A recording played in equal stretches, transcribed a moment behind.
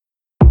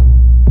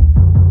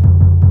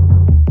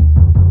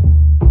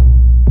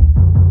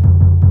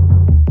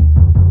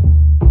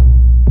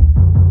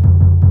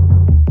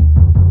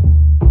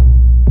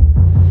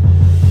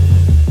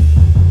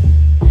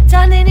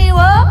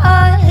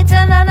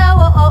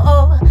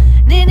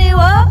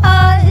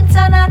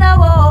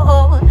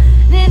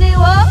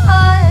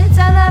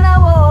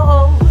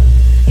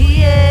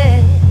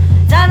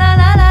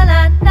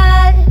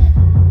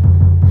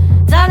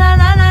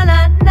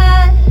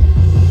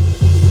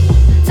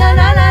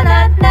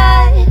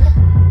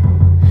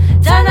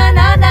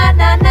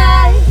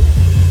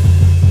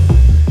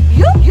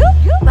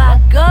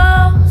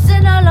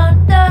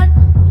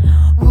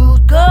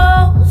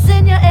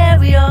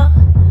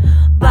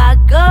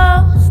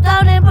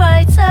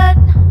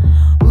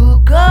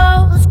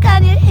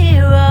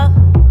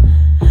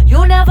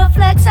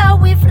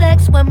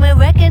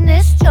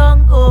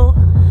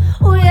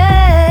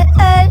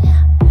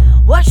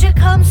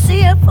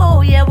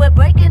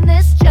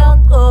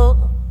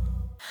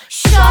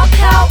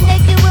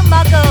naked with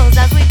my girls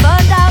as we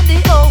burn down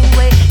the old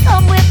way.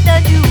 Come with the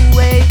new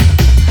way.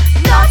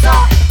 Not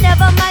all,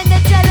 never mind the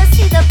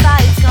jealousy, the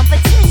vibes,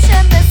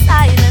 competition, the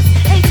silence.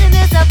 Hating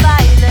is a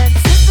violence.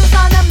 Sisters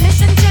on a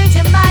mission,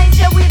 changing minds.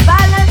 Yeah, we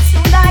balance,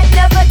 unite,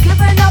 never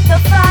giving up the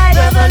fight.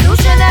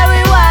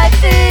 Revolutionary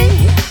wifey,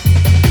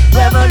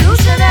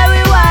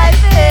 revolutionary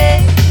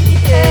wifey.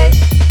 Yeah.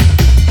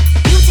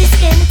 Beauty,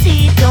 skin,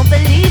 teeth, don't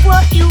believe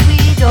what you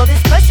read. All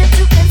this pressure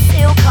to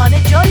conceal, can't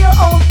enjoy your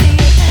own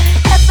beat.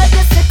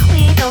 Effortless a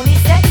queen, only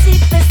sexy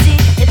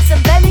physique, hips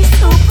and belly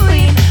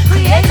supreme.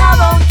 Create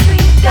our own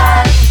dream,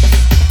 girls.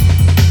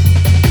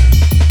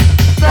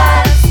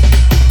 Girls.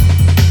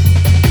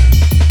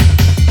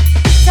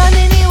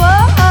 Tanini wo,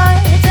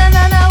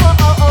 tanana wo,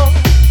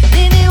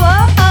 nini wo,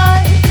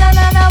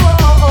 tanana wo,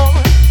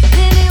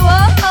 nini wo,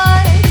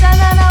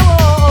 tanana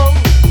wo,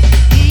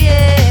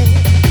 yeah.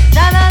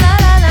 Tanana,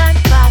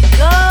 bad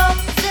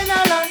girls in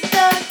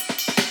London,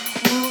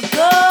 who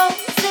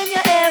goes in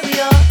your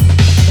area?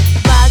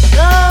 Bad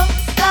girls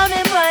down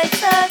in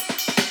Brighton,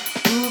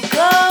 who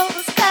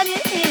goes? Can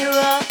you hear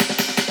her?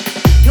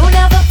 You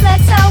never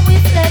flex how we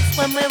flex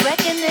when we're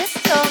wrecking this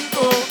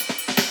jungle.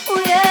 Oh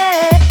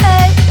yeah.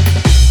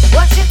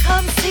 Watch it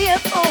come see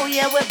it, oh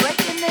yeah, we're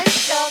breaking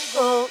this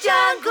jungle.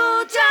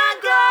 Jungle, jungle.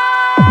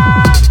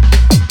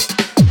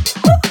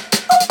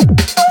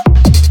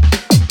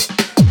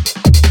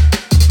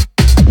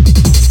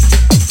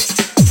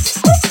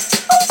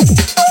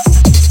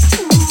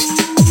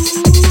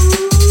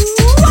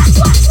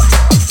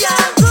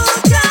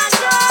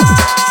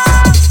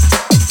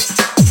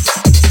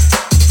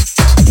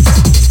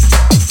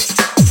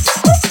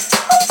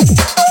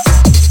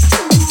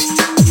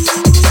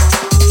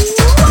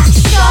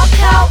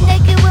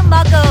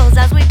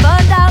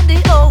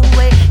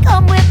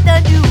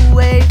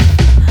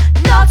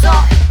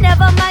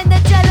 Never mind the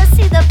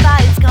jealousy, the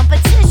vibes,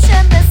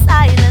 competition, the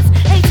silence.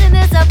 Hating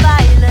is a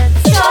violence.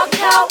 Shock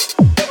out.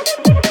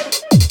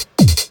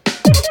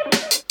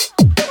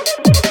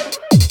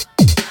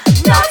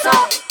 Not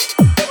all.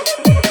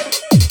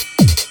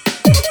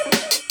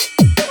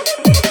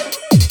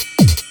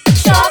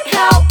 Shock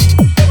out.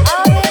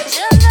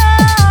 Original.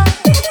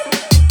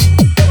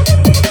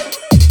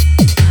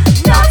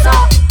 Not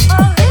all.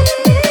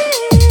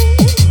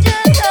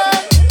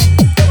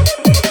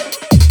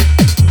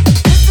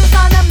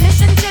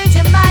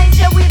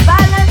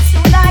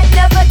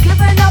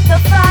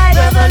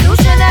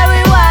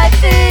 Revolutionary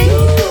wifey,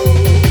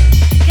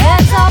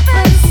 get up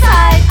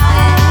inside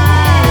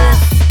this.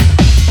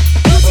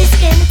 Beauty,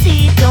 skin,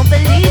 teeth, don't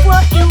believe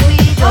what you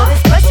read. All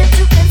this pressure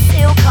to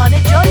conceal, can't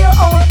enjoy your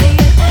own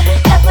beat.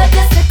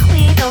 Effortless a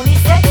queen, only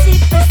sexy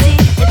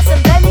physique, hips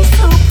and belly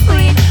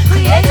supreme.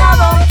 Create our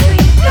own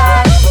dream,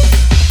 girls.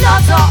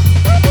 Not all,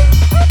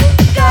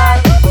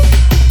 girls.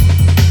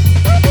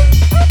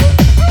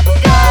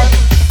 Girls,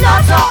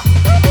 not all,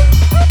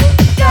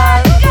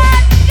 girls.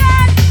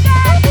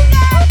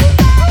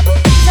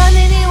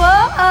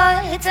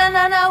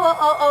 Tanana wo,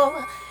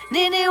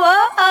 nini wo,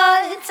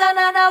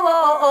 tanana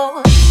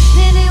wo,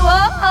 nini wo,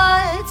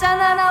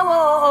 tanana wo,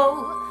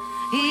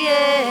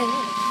 yeah.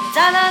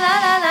 Tanana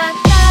na na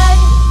na,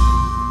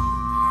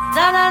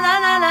 tanana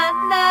na na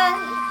na,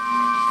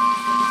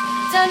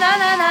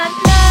 tanana na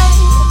na,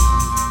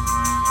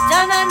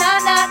 tanana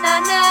na na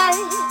na.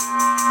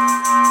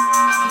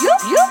 You,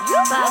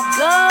 bad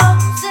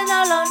girls in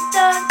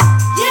London,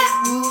 yeah.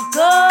 Who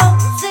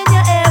goes in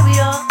your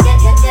area?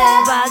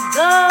 Yeah. Bad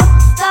girls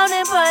down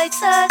in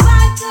Brighton,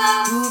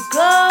 who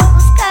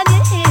goes? Can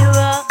you hear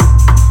her?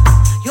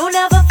 You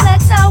never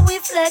flex how we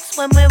flex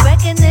when we're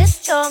wrecking this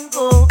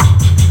jungle.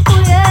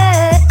 Oh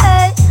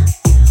yeah,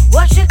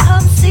 watch it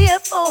come see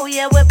it, oh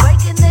yeah, we're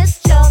breaking this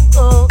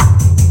jungle.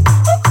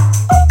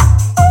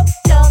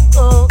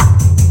 Jungle.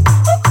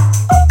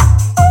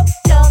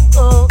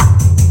 Jungle.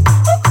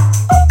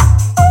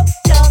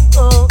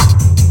 Jungle.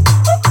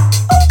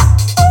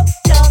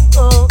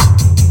 Jungle.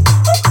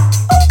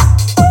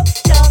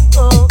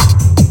 Jungle.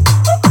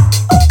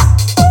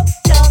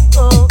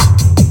 Jungle.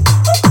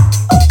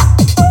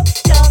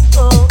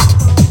 Jungle.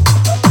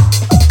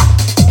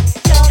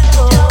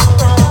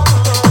 Jungle.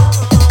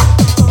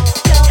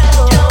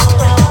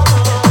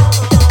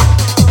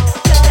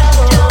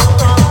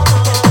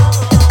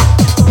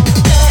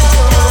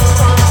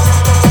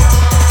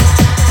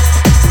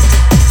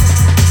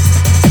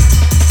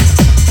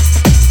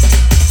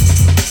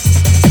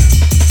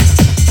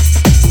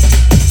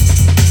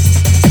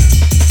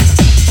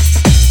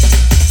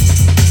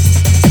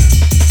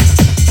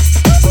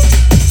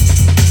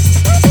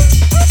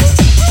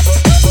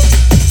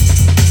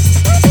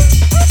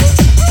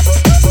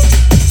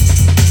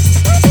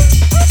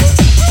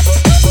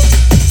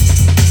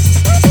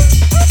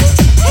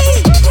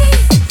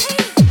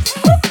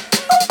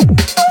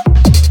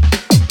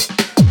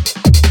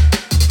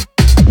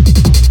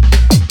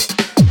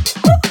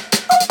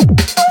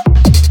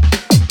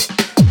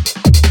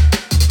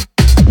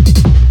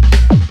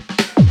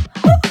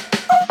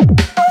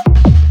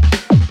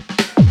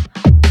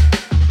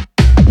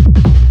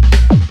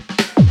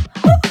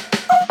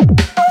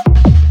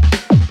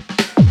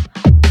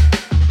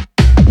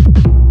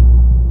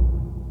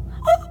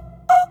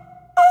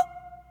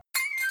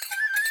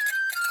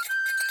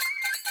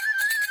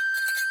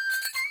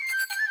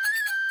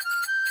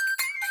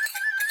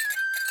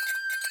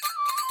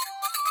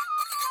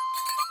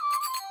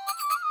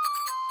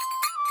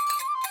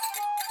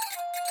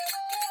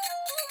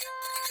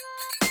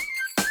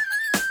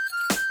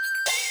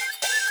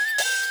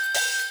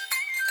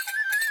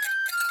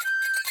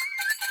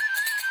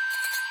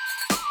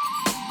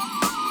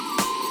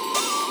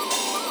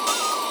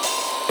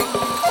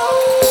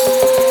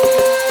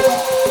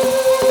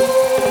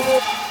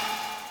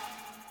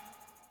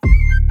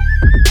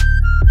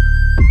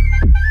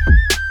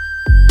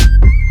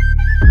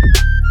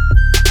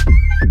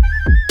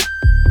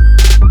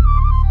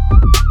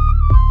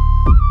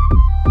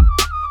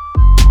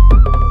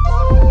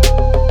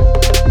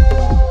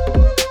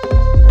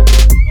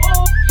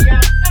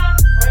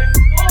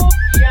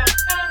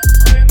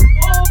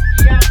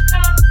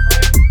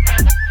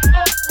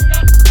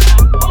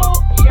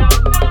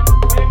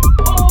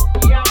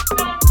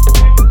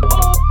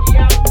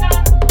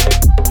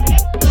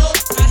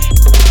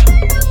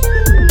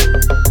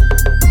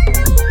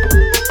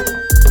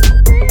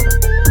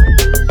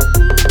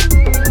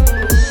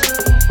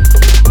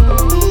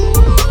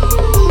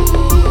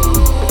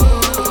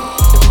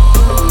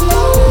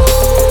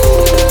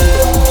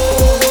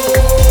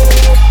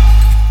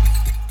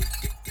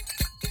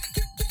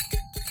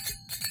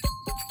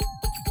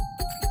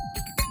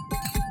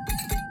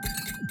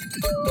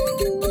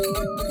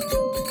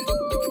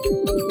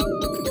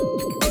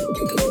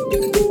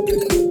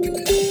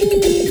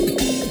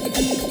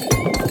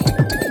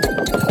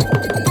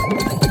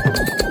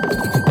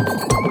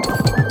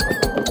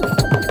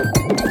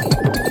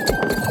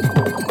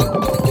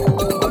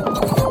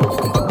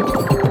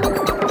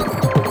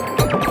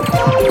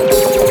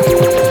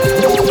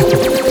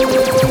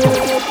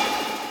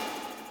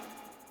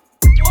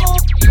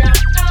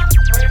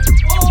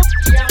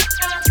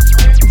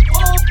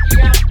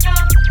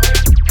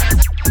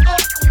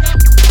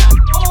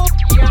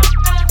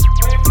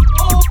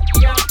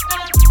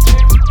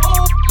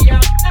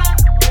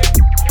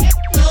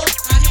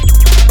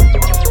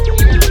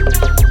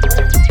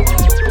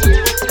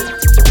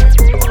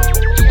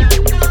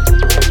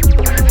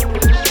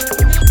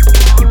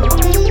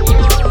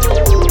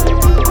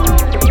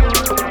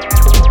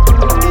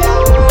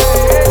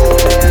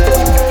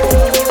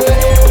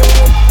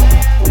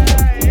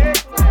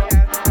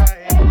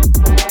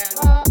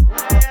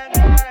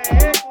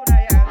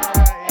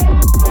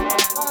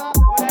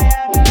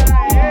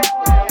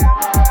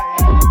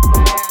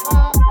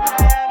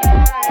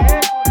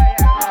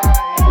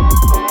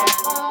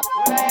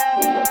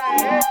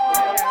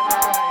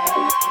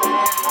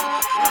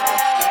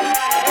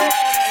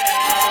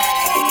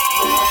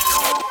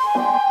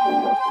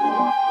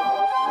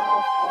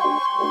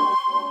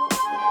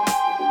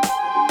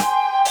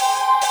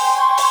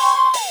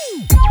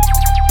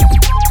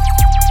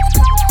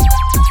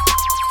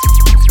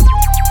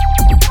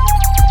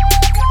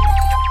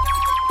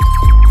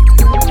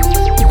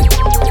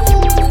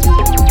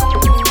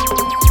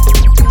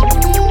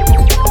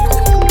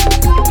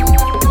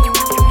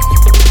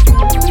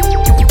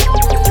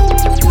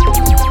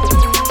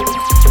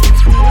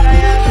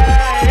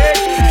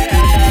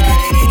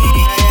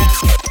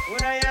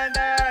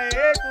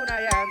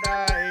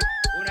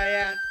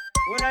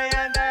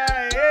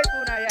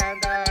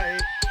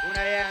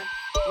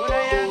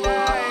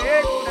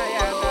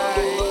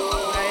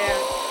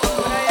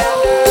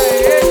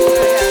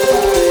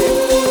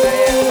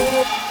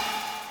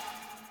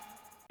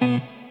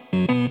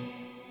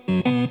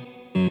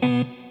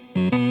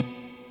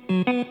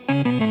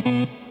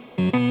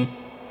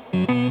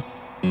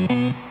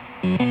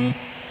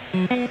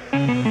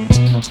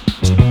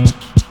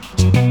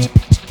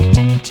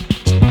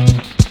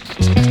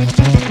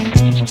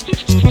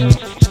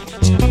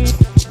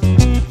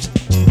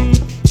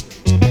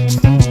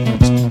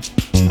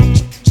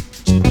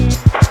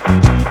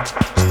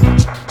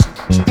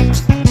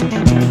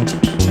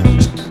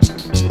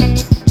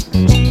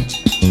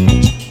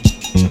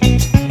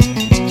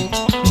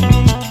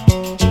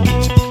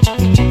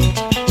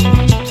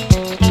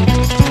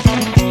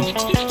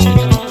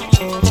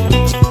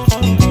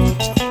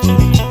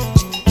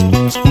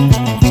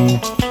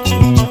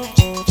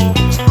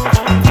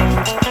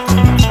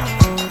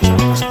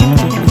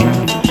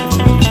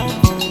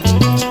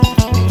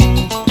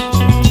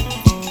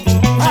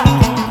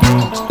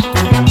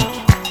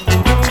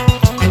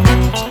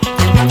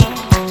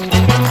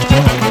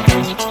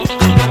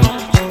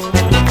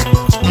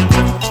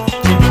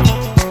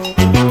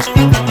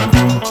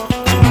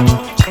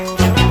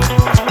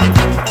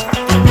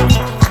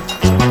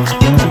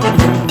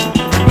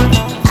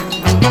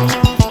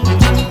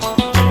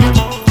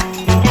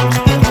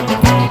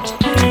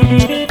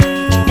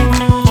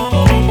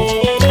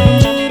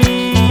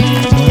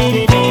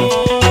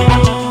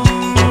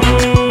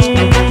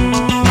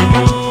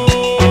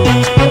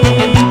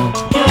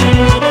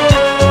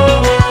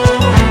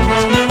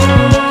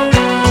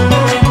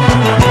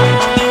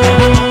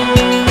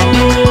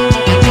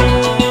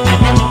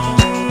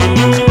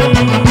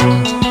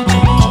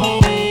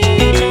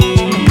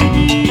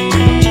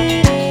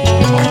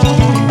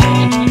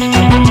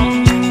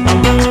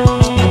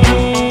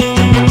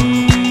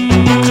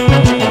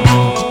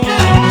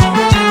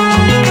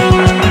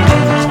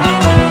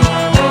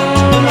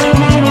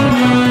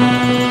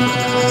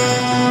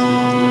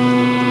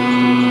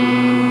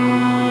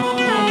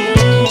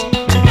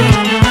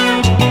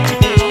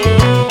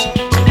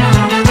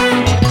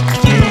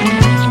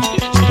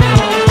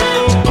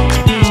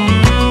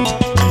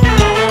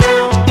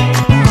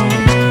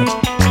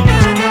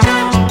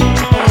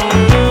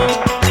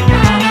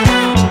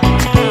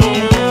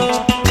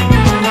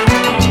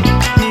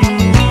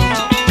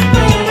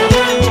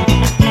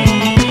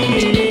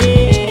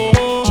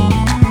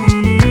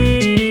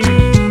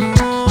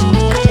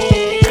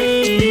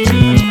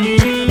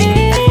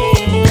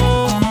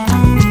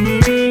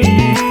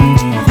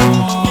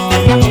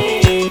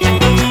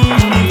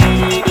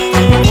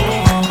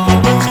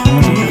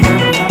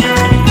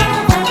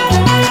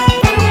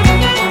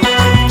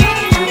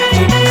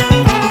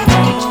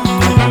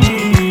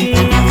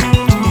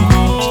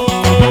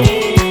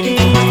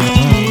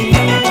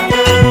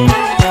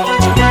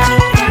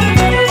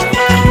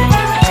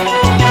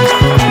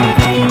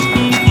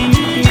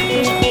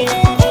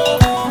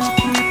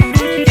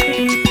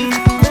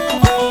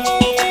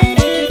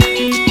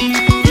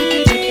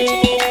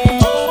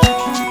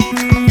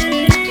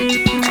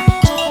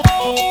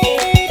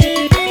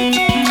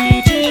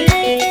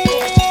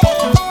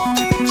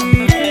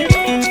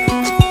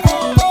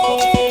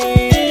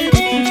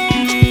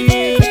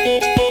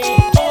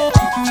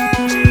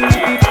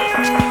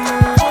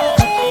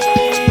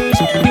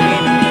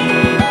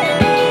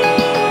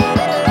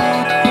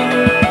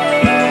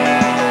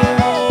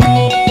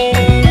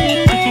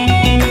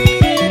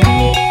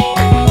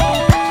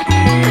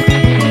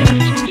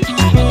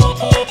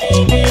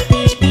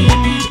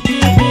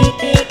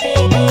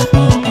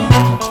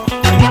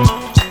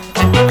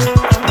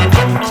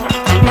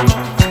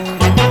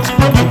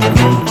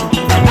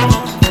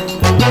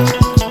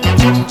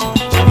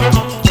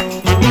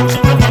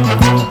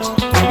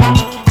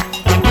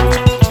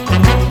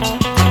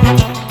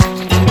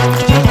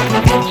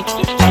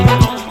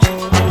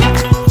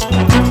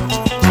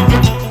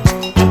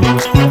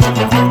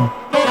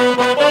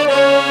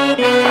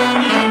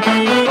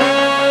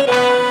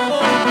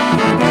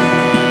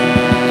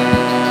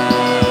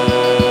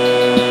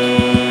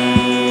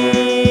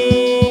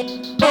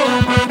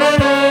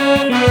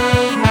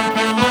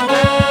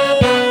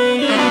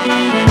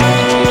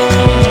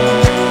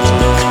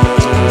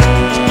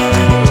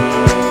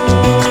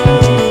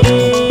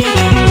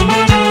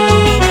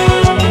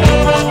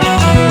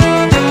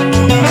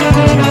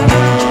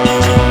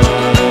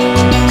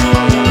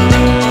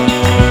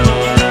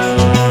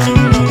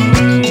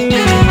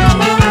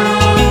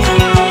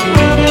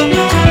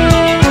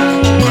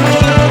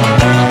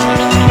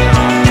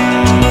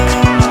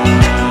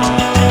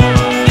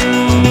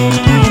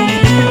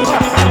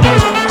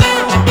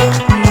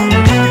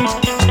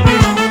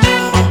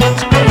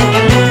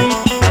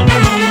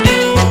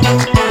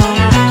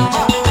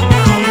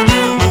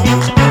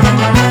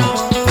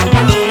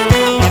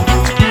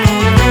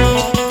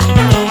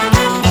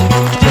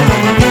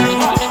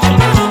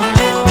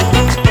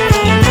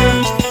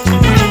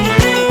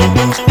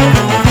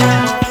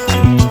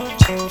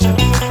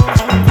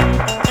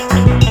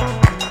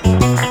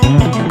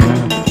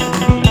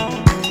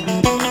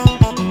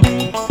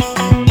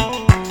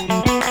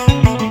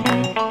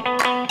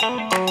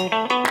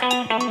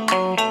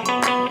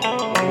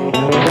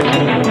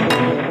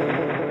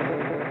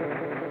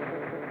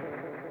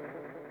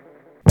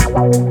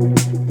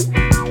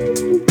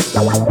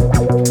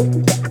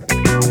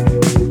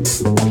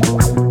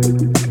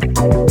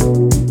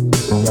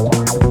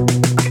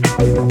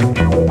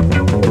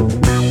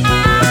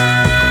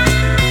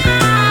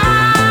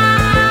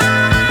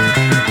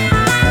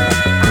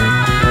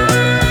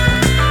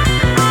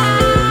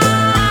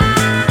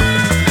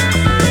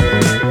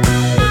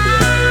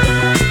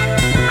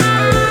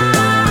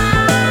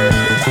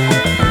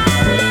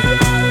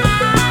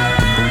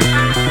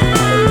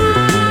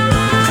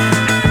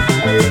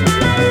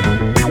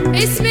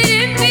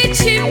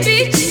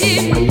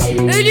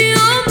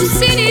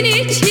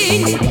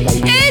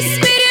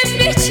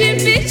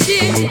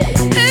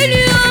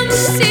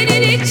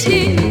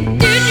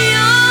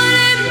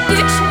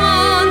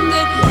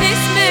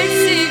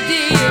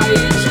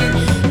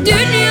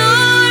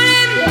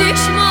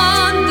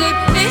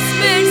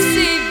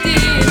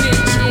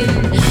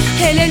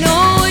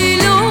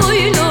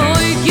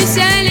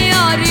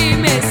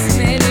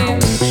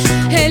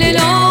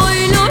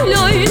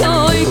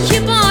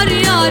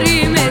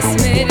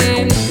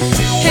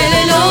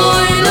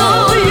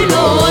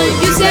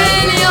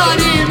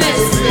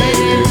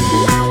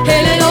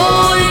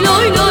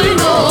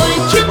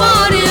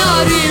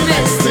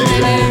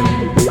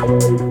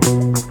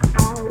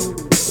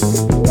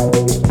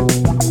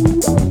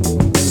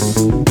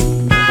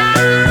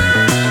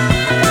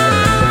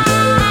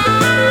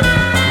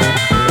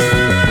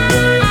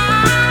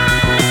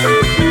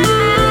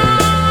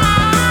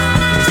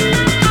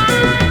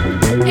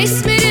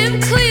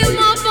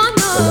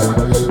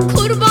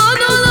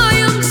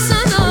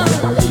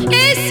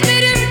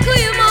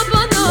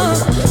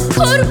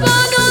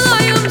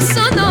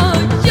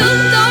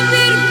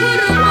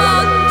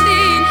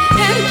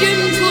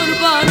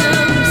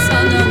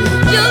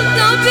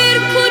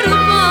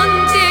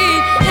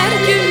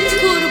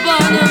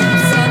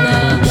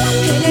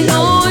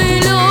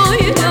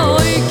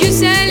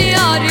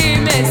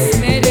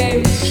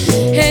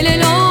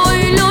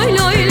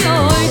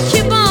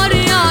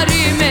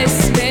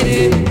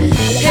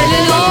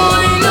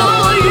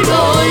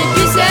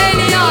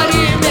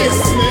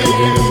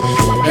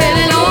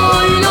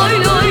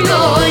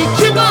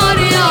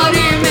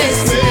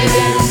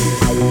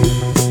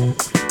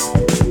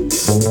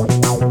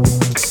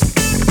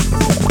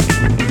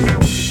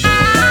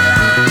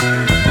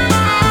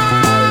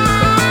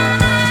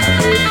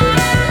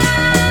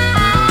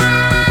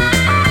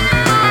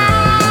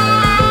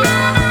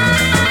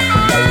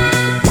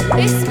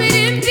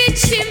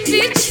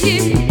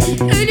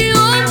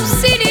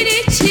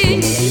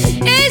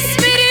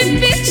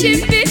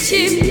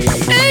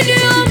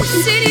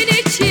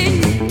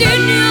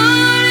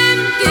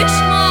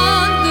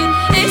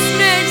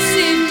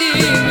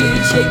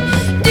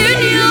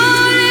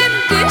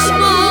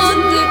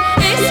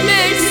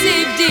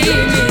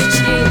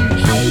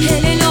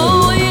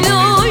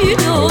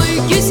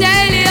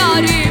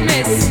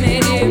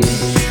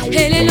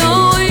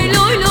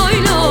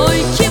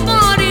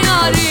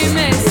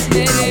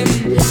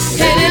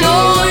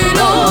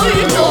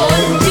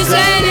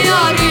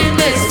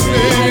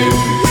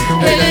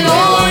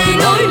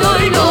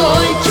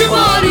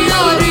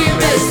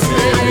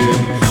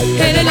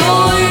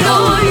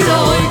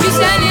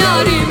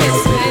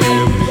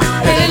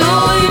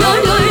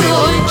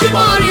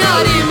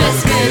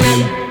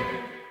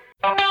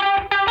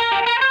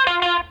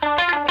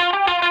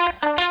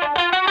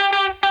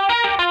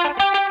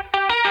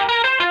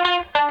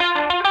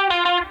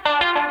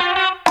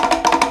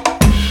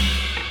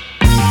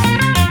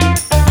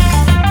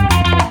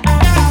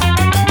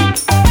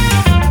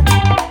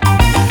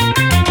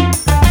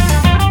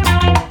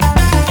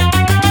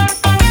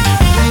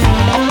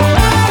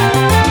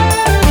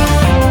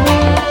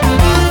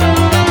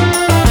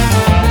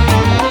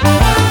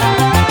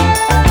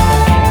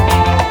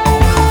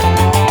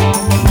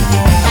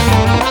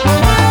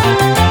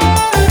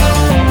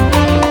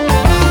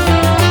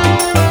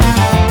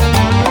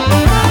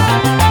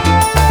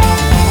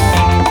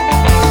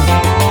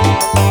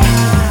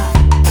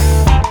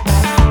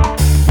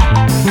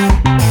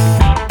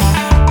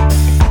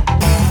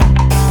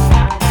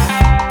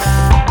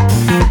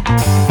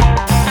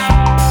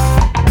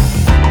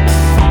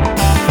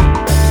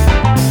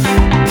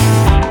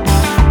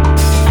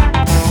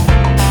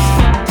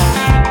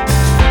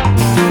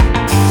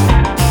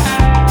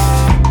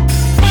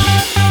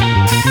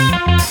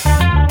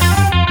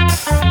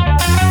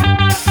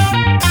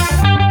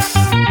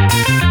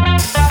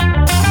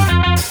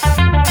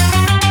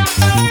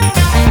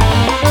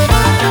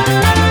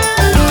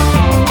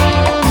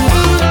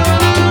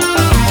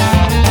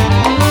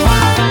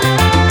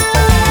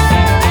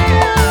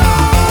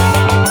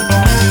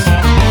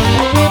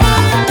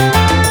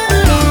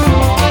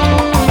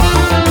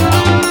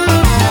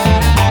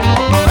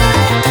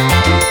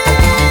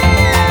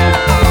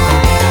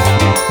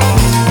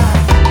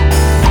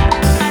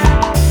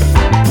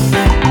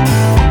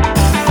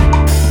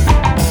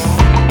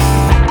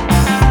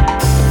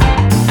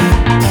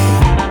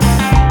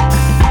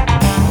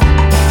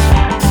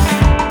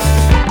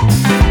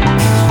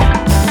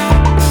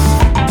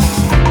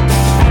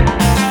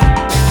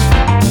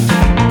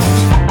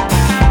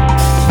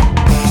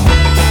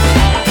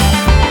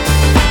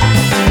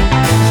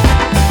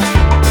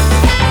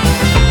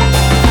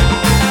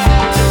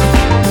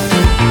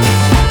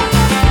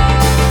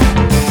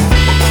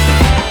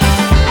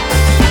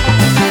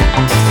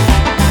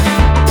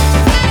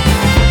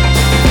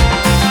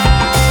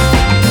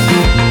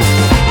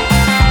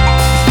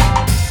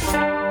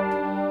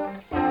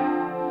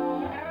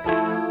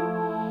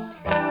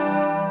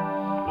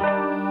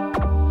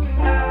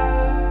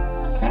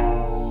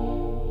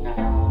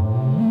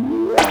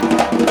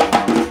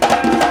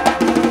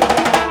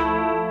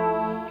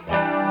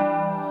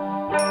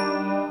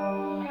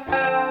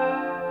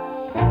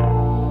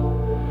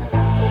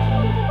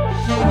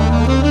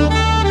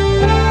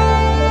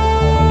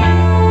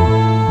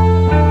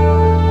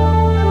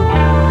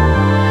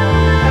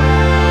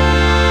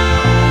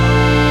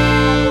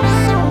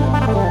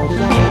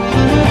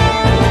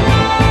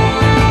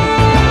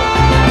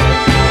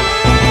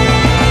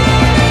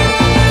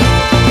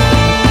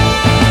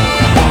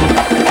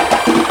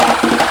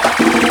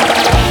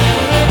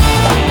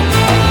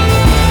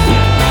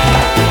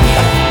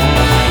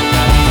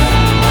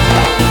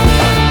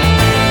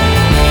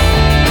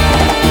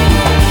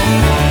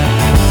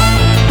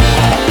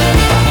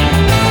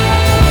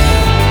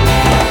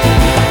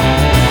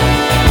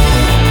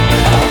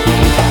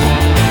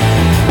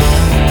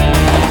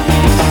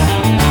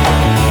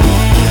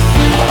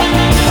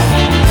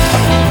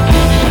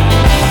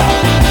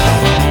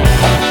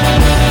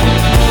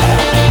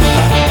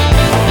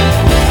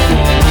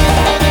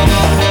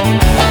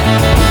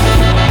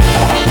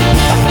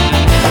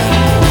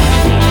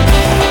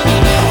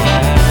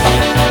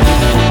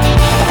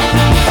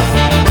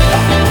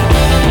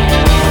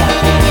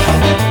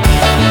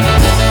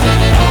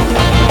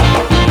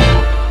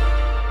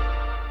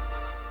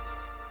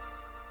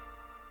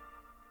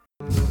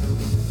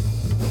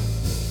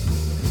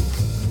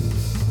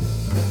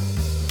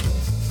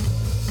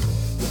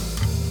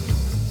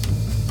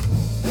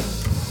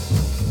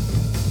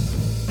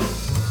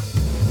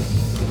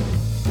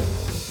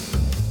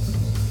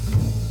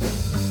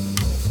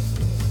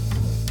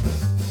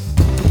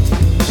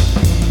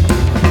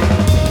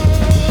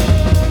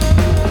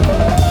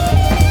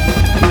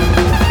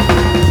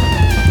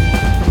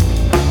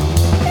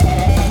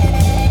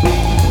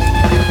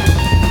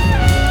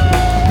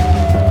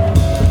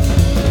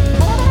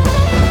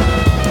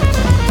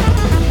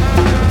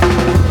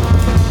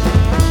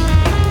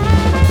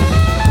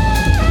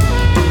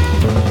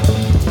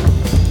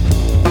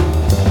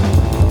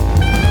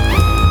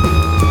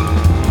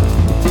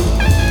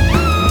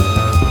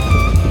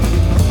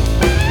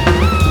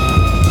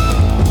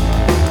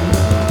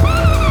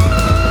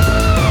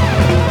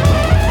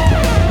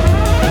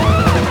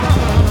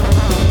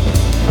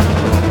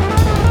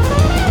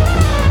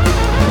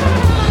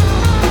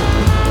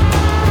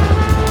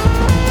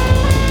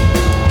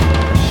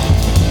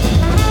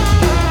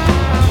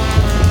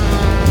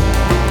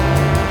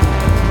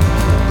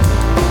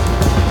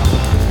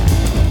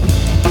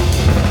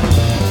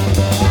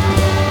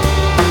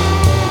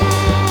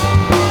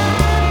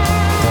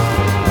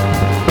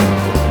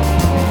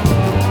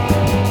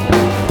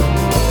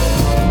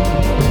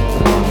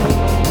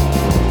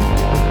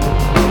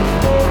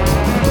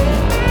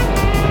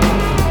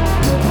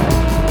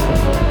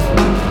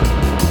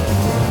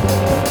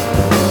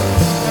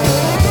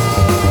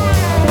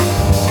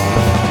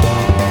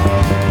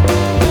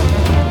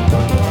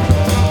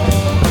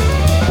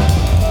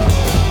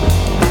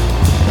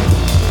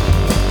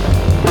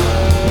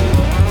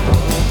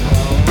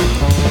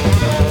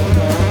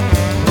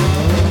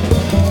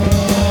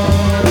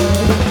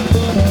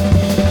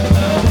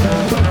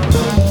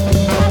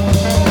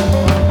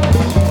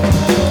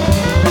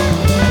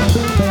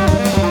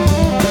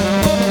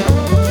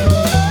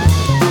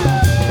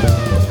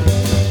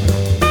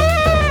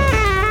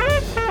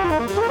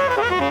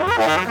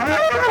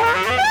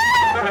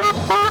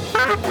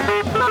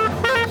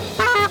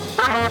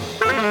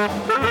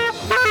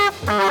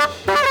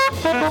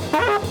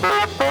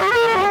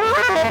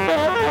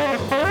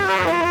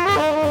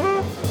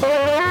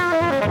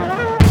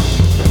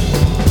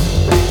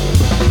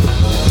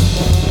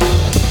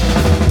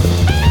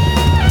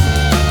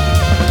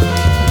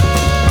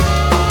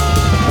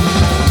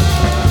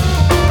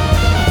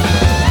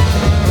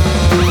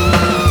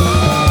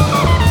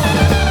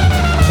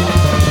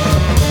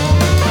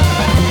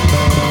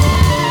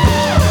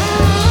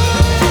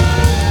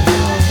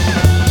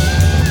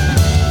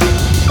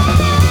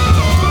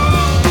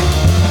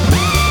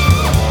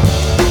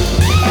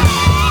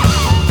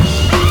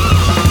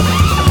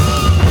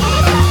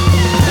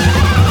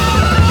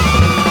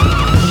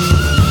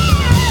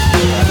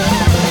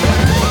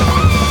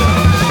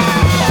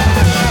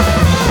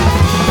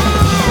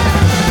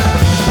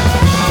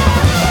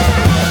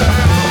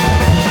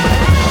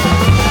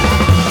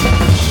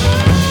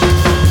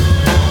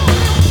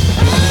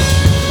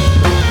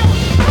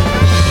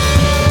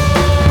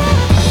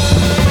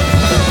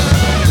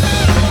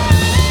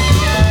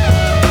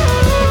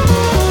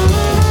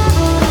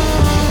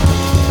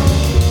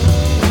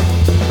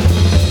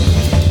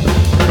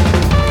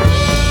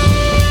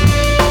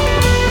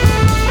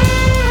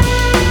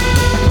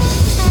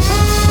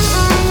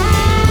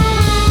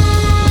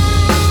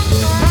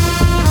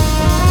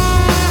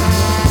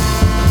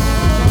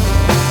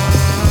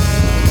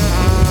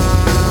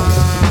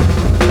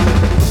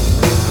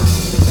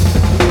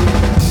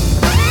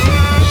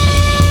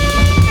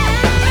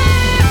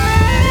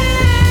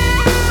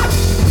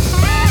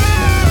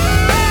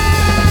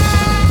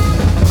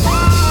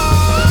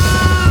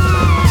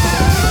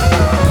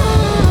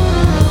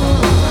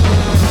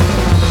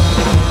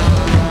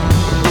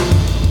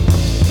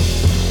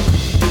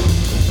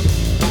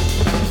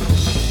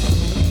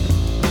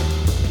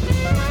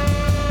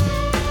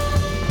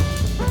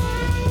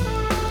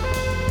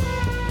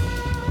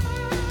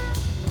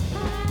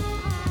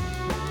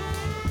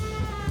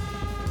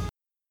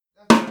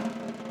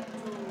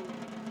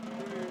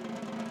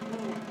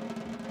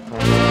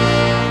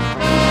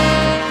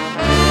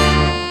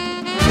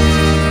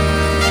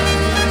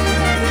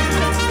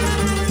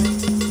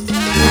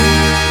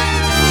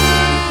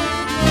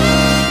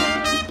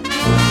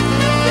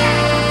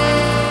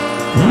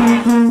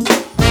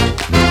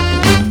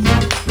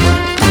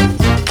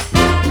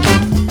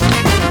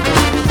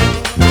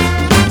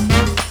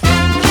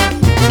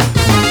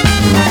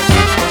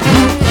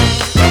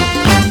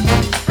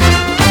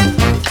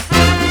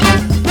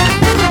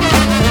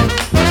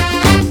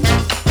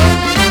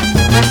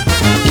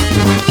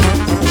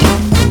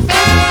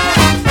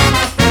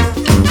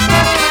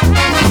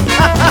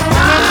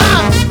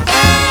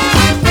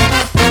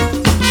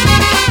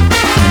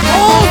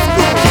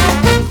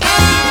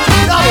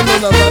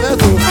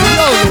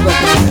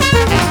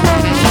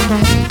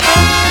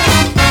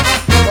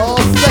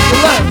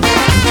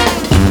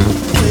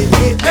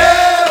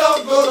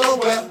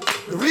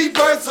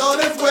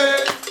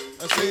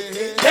 Say,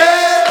 hey,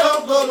 hey,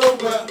 don't go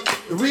nowhere.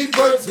 The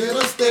rebirth's here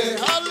to stay.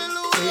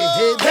 Hallelujah. Say,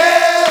 hey,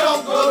 hey,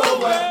 don't go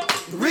nowhere.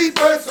 The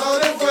rebirth's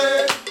on its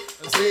way.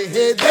 Say,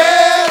 hey,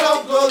 hey,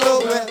 don't go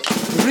nowhere.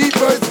 The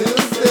rebirth's here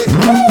to stay.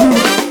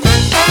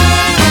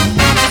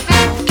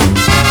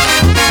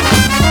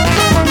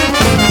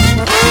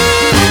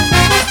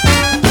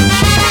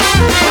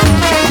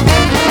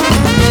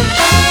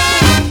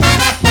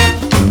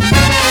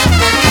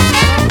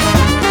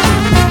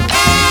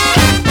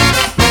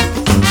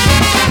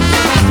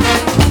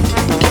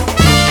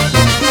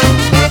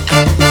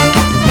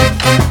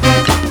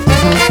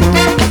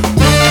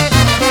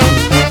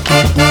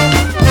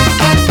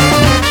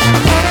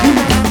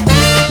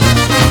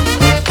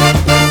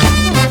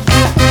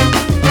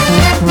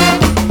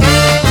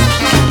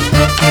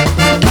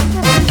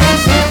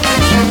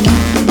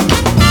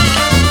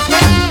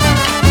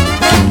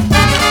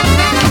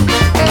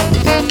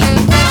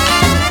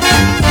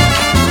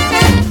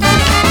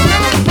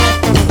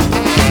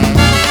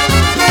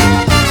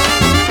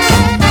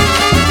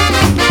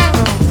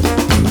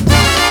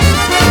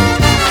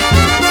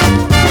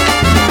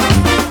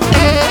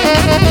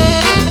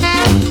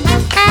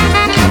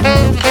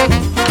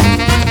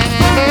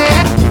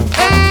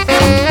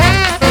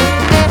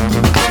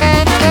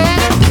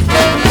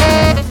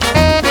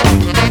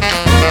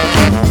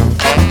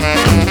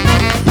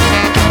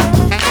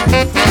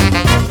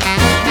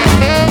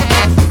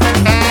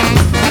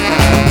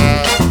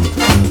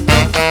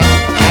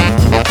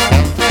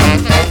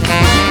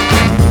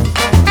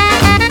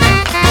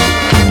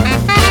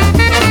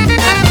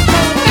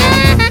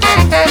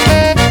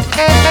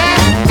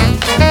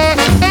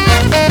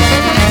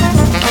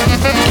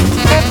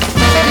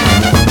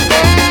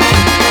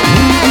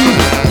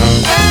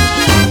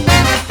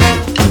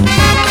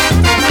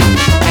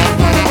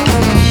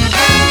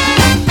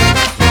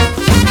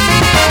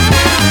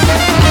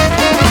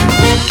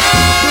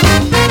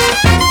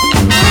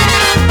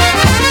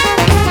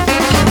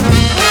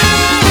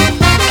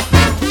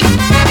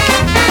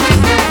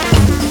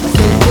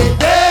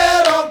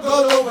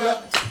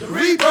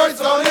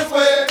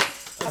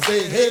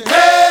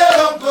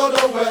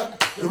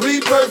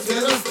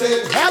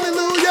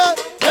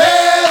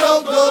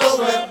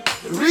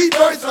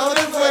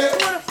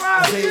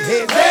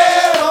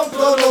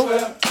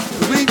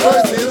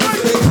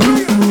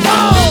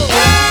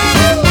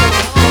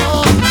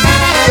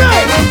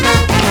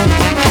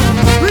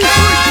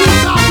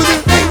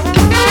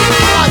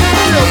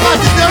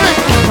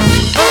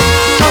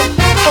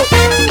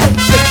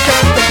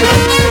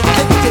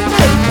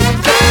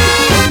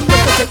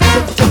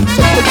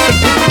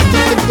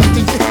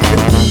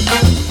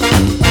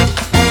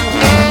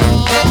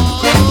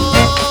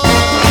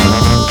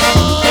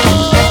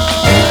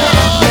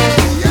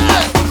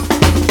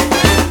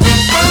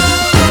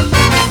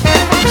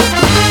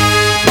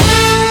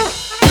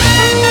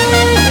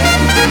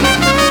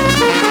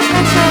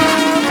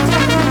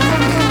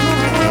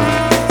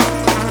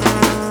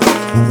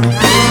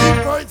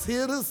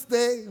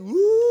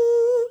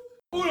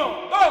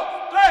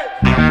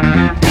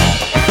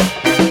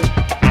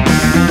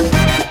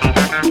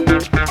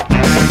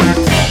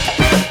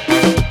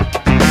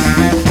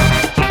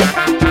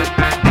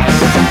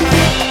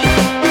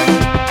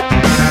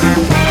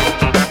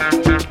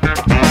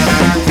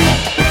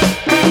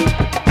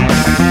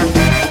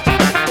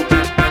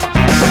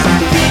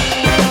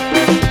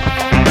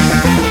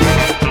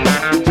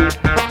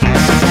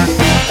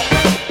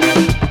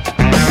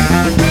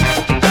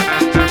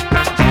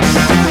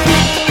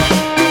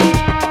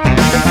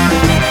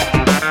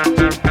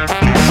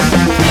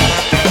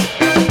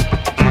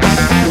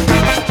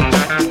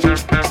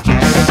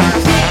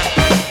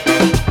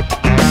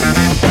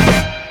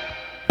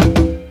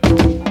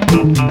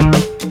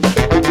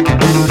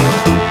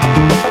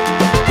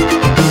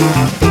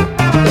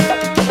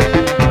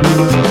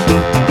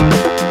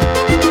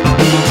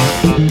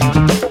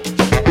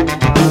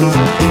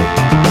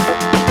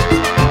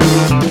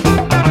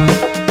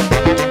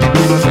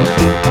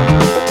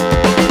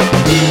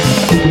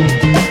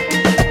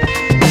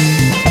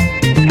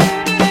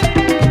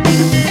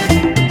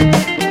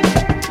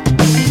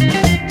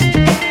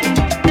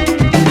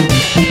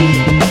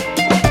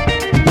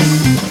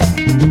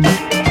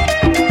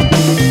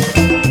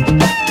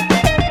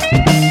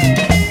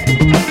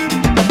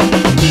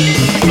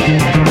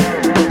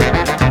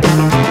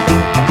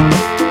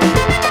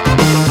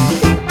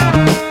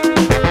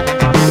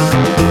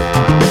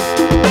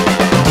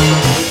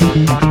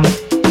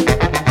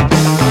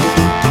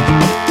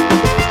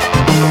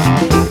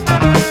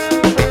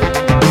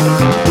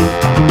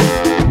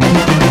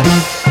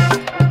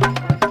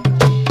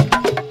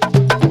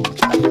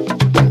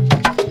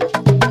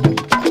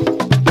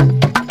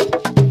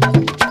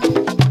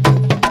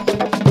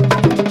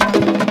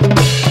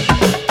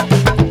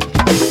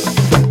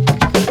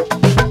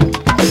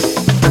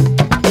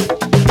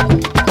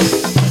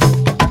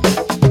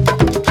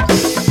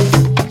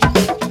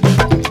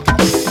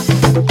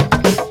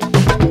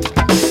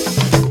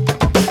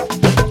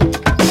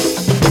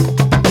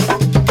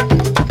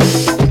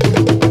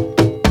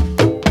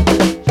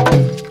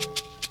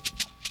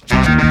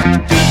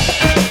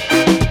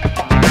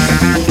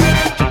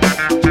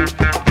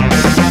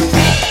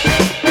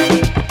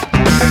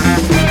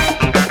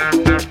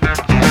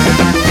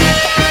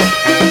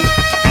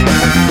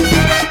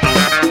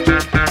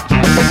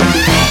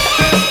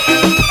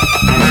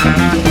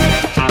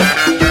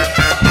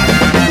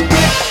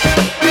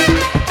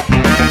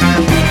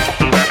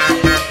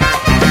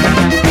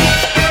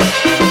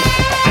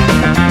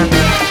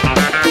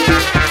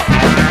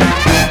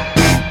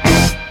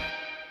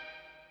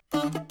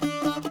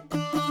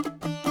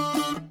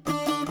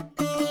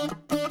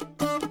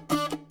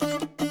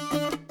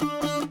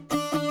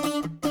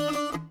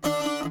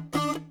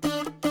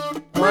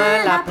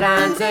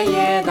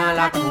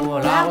 la cour,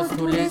 la rose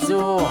tous les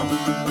jours.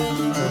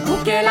 Le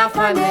bouquet la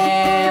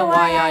fanée,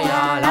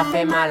 ouaïaïa, la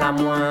fait mal à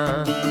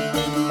moins.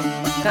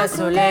 Qu'un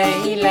soleil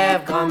il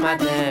lève grand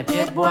matin,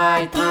 pied de bois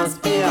il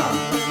transpire.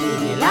 Il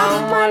dit là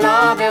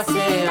l'a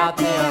versé à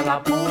terre, la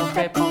peau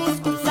fait pousse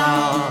comme ça.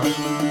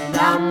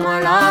 Là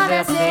l'a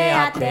versé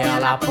à terre,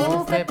 la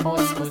peau fait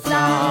pousse comme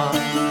ça.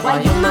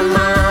 Voyou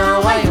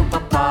maman, voyou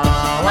papa,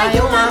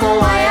 voyou maman,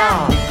 voya.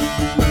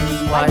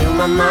 Voyou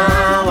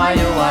maman,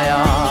 voyou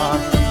voya.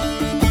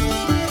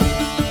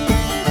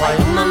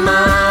 Voyou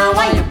maman,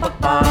 voyou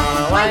papa,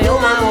 voyou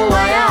maman,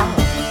 voya.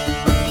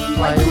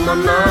 Voyou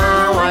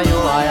maman, voyou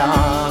voya.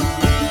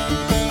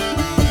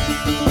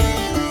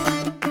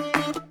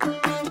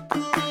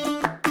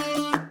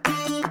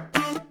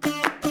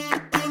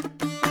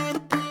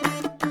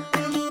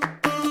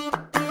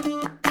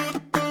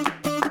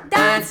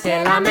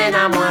 Ciel amène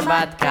à moins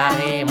bas de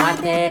carré, moi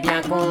t'es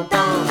bien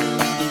content.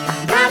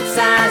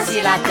 L'absence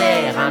si la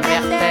terre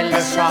invertelle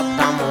le choc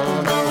dans mon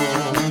dos.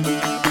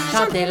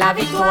 Chanter la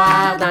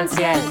victoire dans le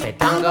ciel, fait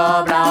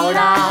tango bla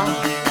ola.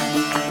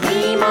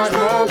 Mi mange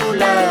mon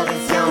douleur,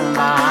 ici en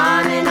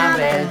bas, nena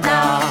belta.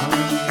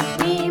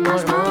 Mi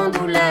mange mon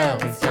douleur,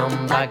 ici en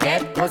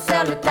baguette,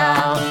 grosseur le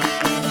tas.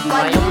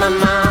 Voyou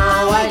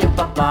maman, voyou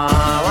papa,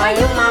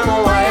 voyou maman,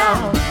 voya.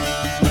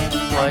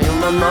 Voyou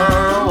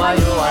maman,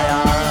 voyou voya.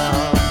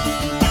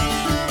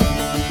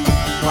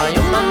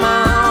 Voyou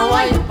maman,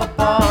 voyou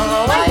papa,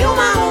 voyou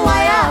maman,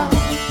 voya.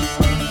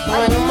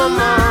 Voyou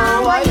maman,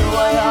 voyou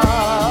voya.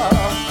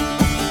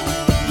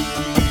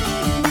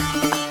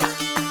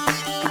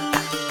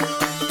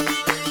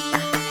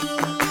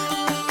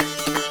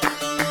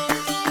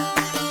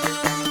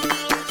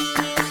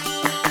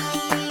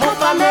 Mon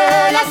fameux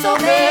l'a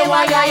sauvé,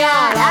 ouaïaïa,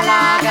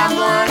 la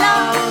gamoula.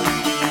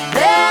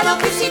 De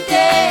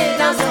l'opacité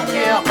dans son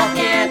cœur pour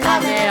bien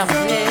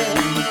traverser.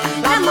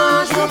 La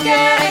manche, mon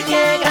cœur et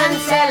qu'un grain de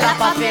sel n'a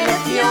pas fait le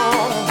pion.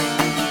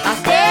 En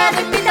terre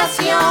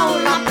d'épitation,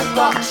 la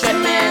poucoque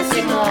chemin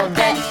c'est mon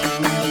bête.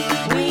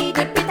 Oui,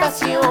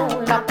 d'épitation,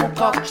 la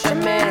poucoque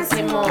chemin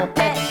c'est mon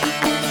bête.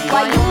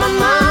 Voyou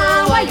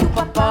maman, voyou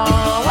papa,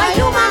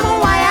 voyou maman,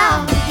 voya.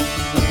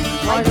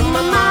 Voyou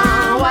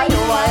maman,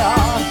 voyou voya.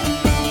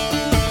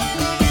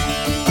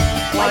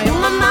 Voyou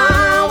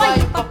maman,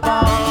 voyou papa,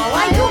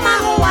 voyou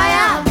maman,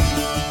 voya.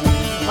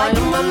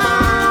 Voyou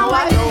maman,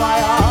 voyou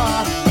voya.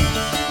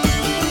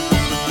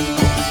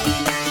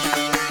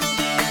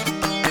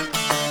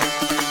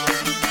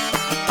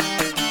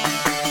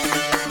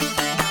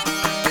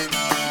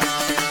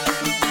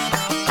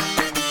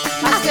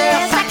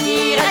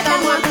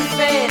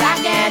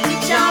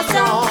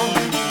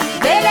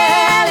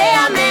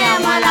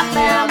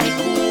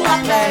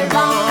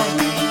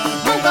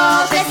 Mon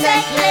gorge est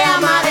sec, les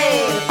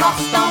amarrés,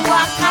 force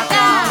d'envoi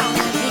cracas.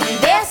 Il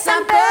verse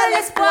un peu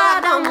l'espoir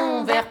dans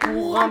mon verre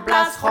pour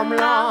remplacer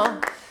Rome-là.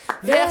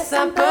 Verse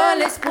un peu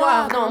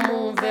l'espoir dans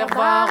mon verre,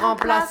 va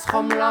remplacer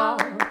Rome-là.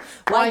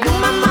 Voyou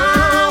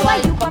maman,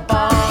 voyou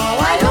papa,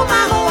 voyou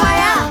maman,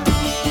 voya.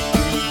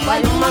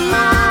 Voyou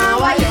maman,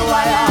 voyou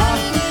voya.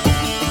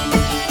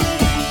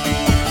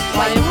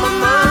 Voyou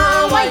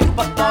maman, voyou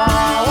papa,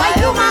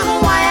 voyou maman,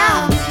 voya.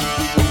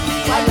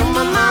 Voyou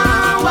maman,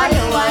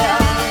 voyou voya.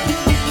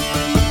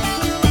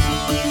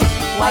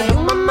 Voyou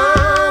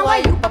maman,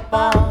 voyou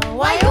papa,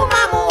 voyou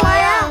maman,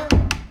 voya.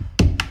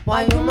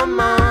 Voyou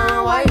maman,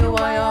 voyou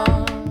voya.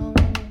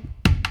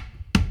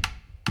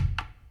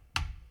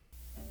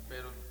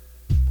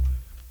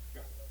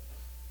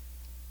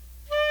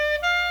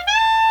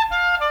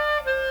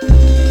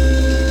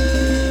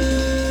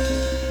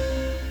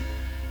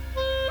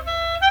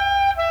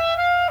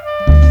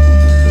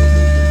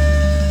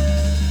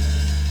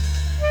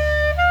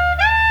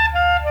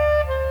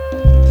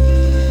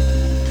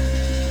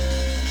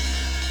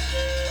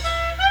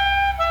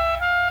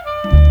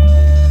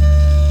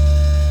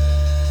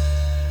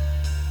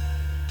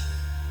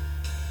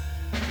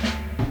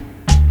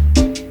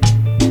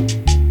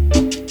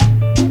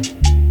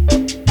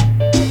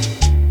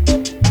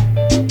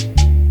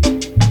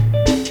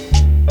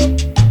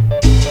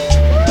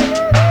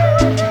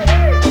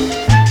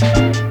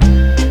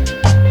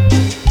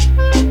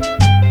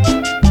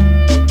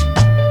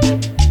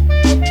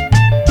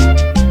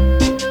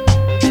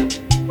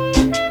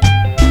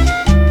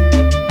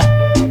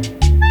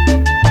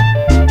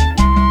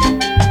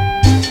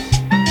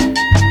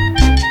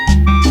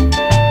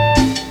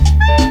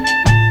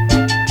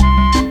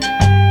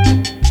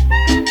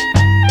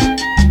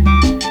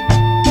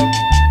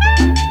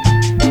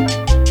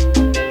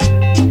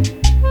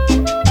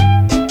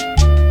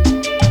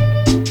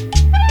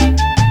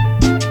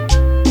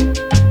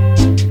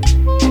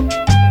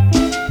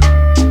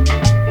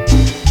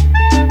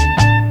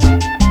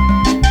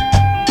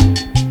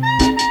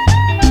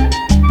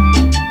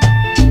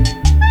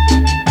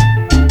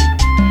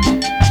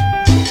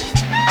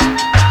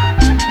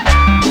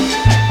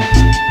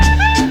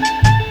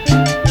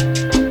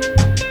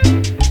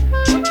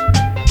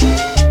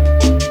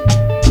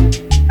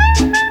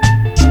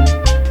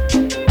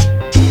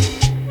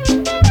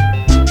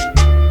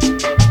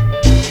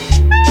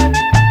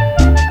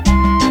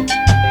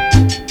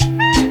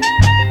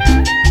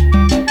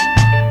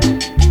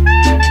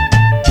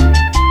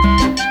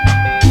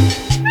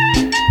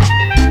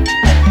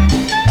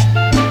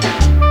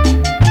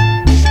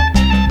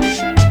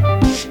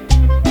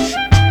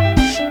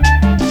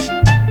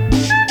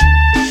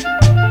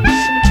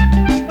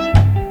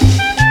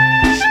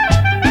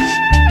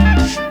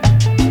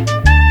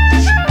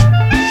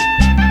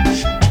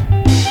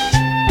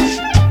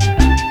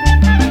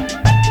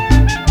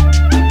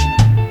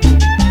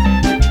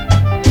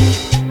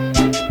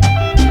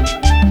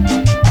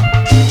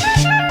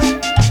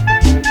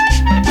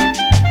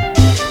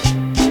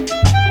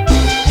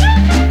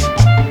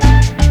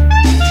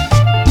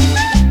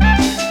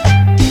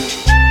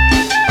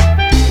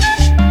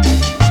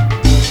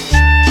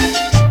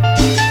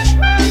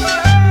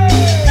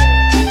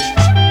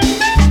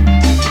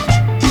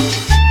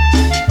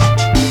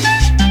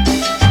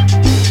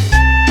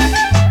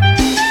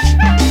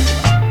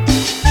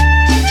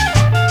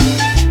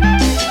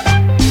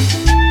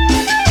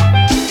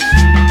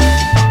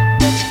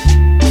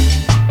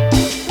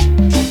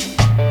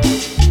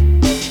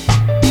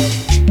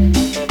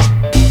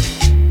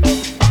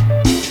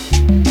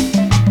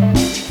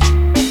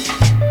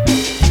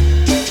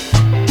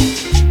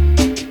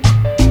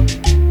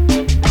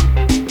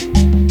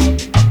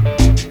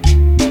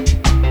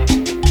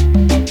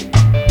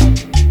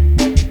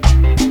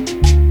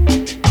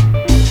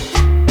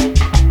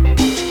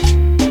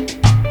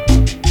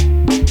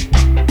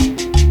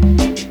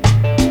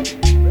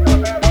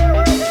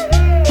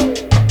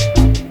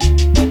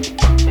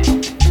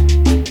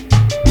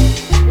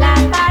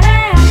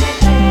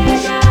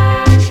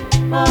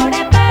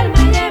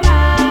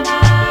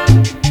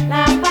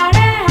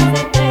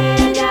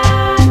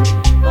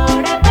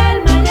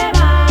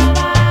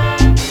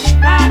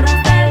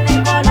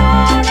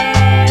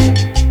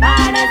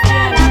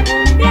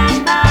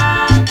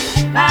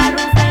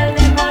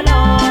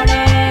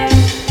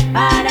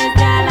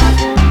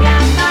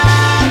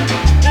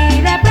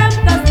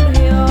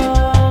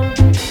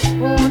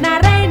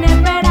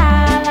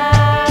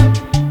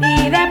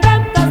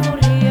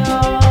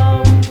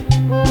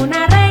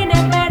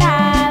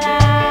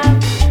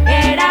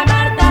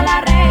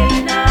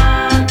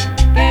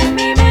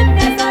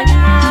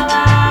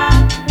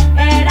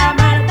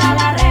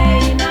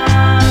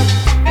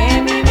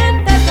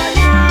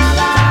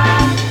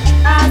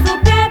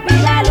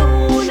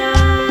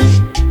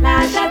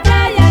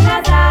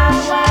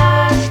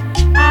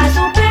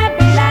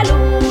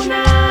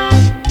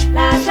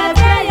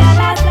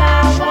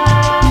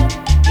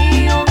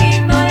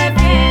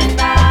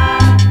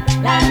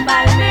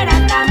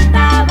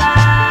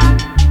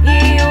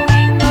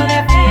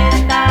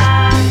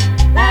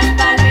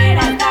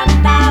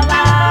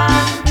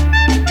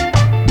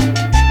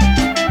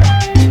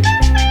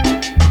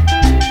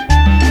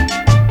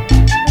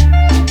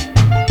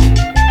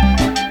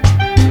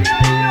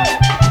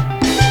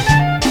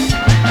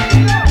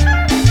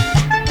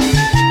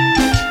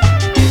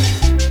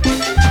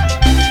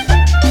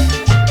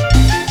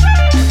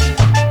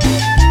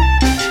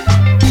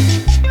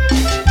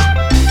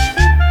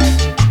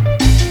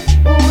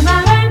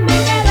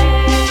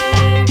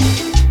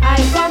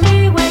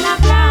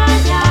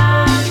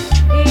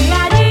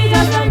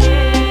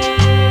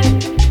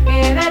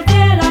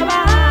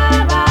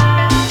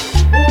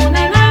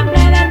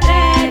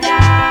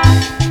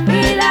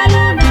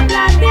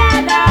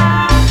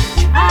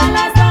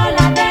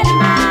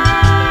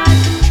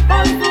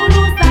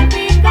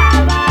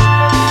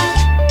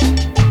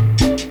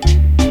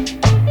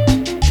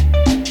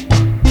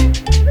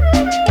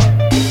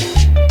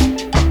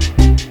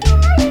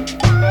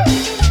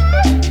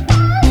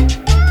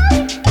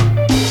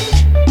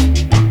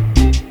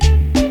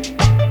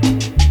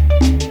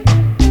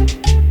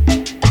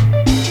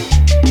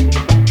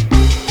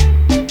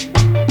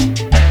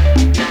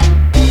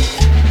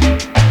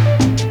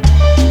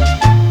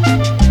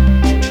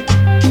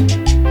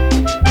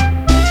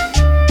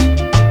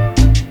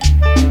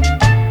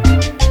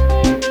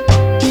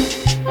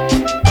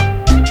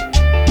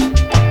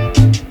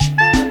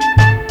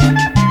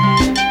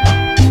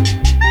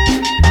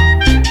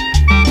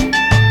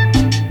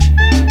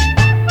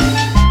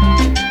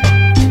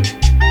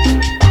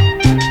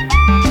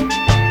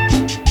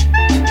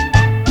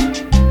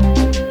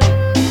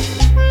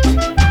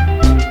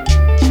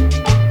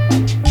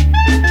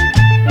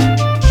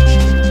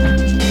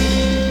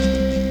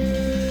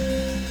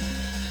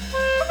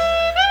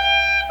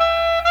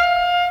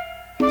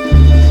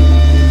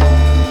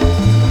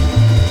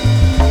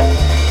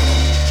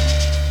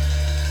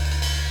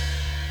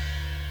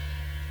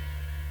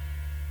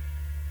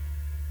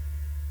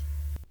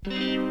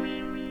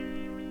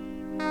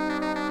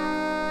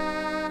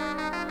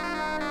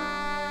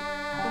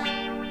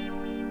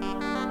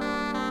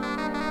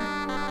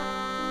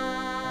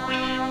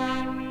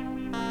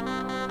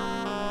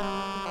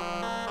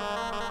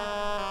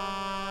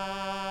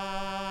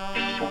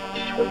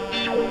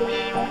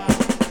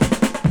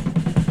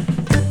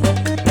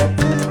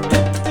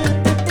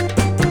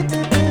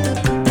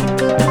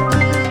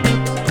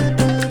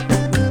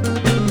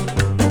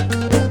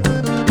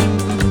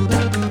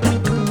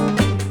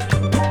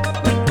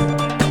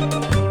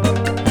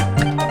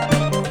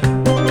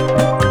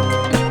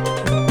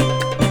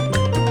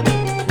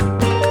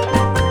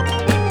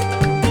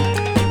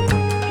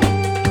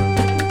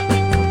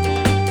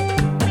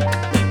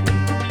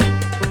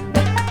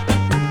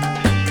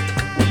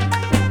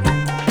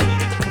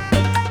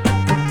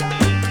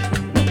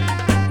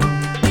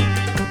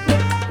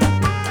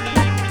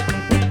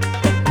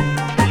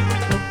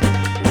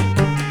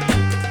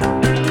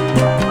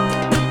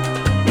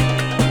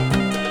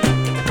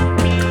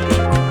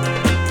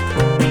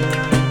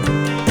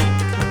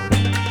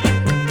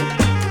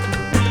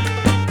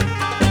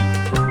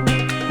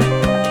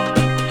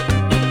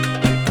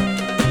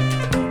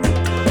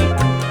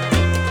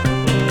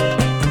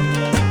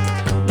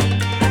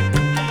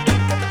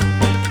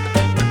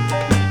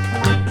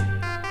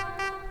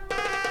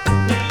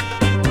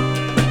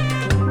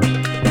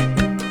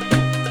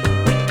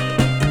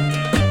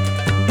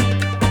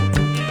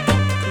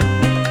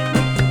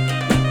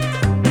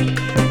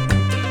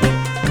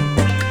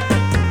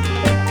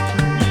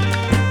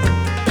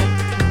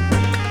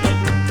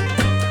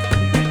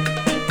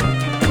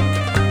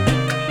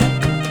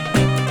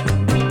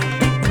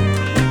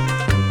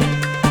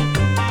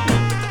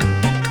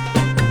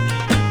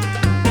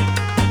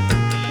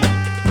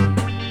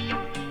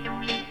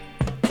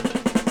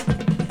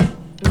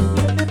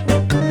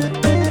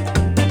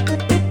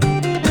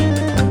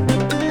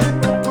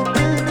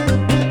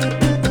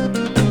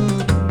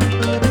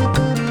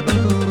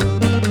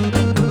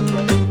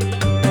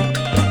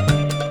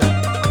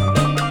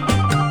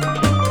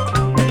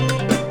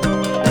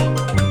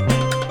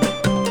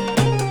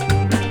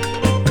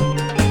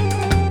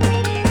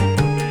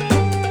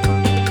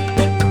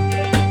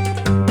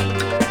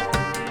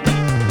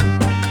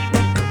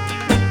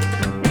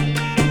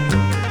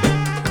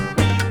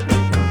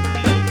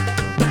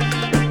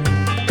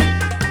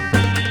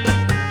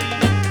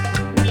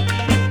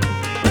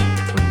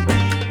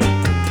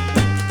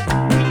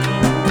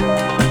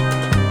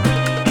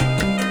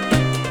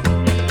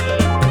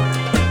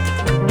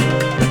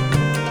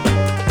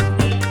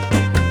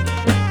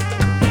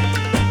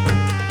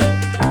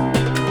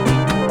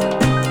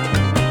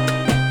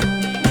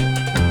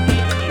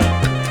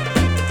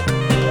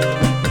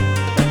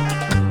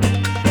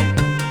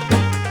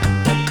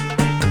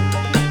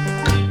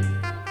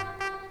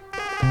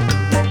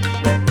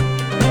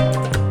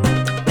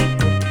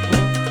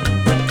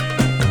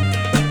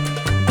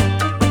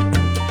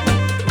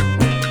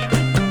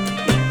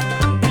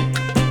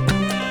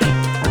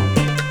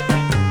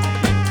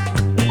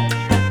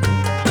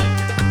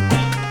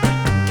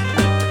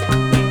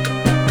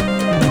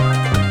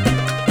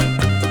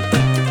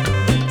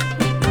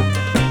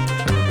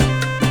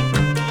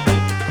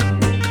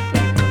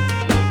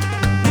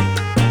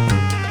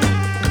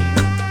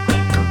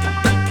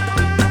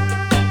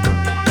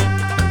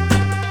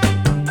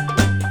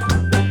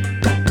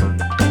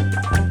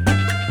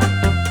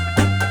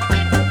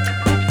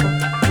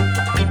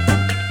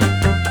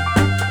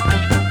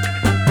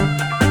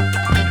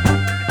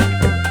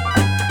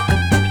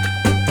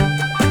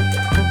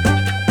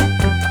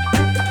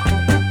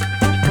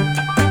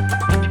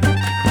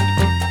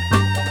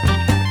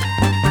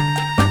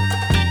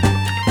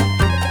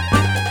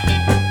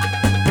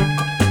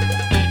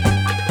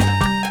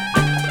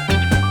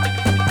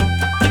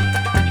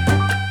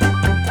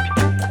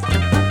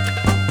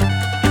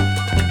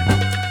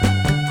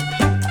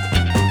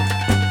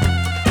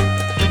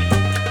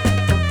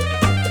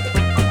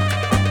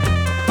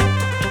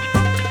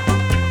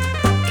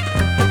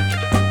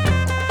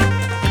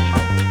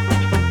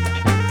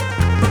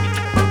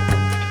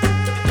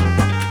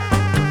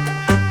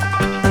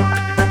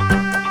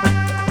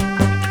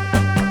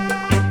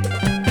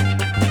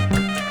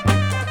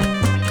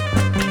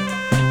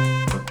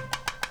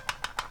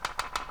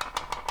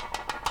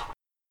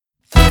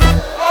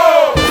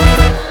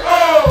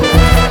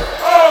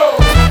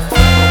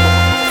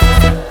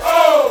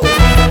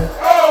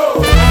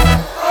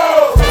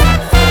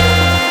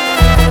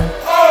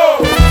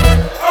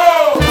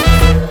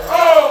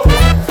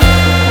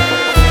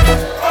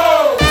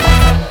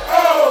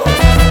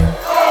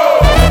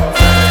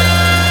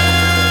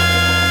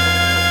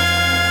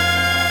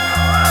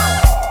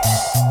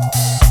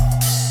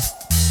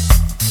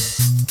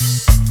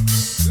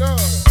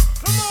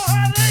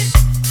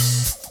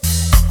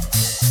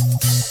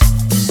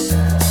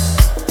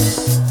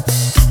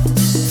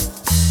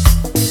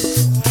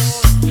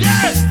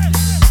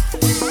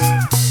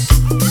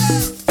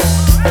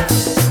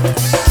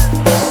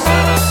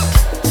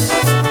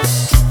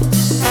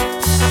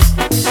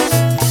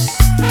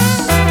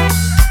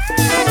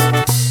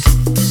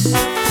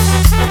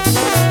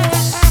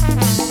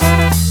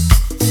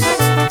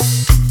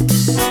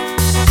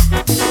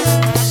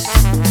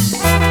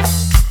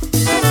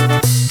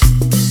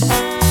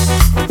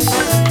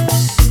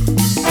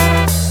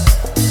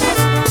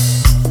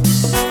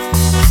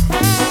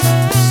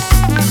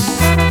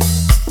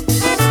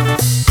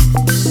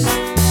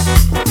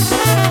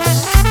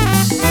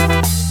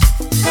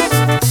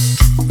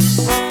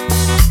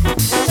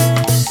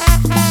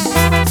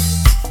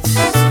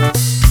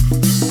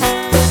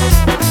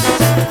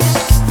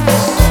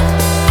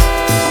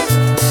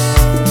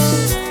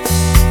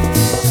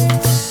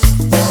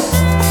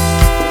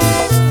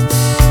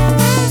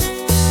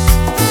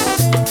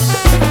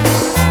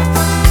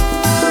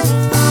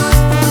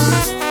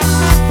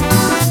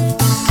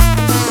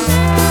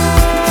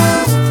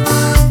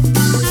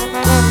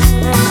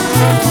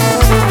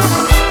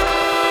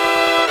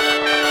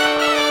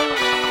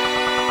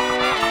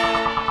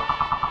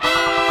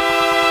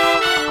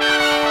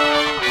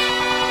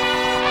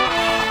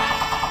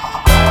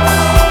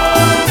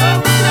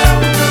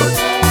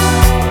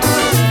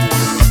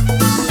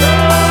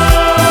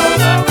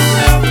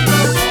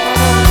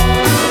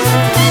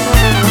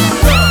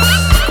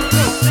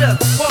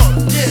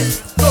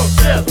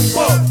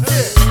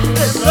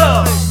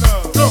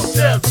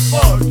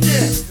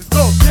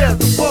 tear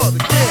the ball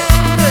again.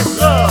 Say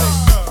love,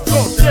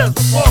 don't tear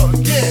the ball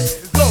again.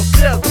 Don't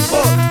tear the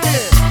ball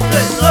again.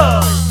 Say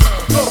love,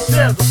 don't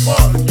tear the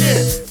ball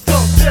again.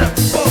 Don't tear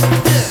the ball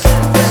again.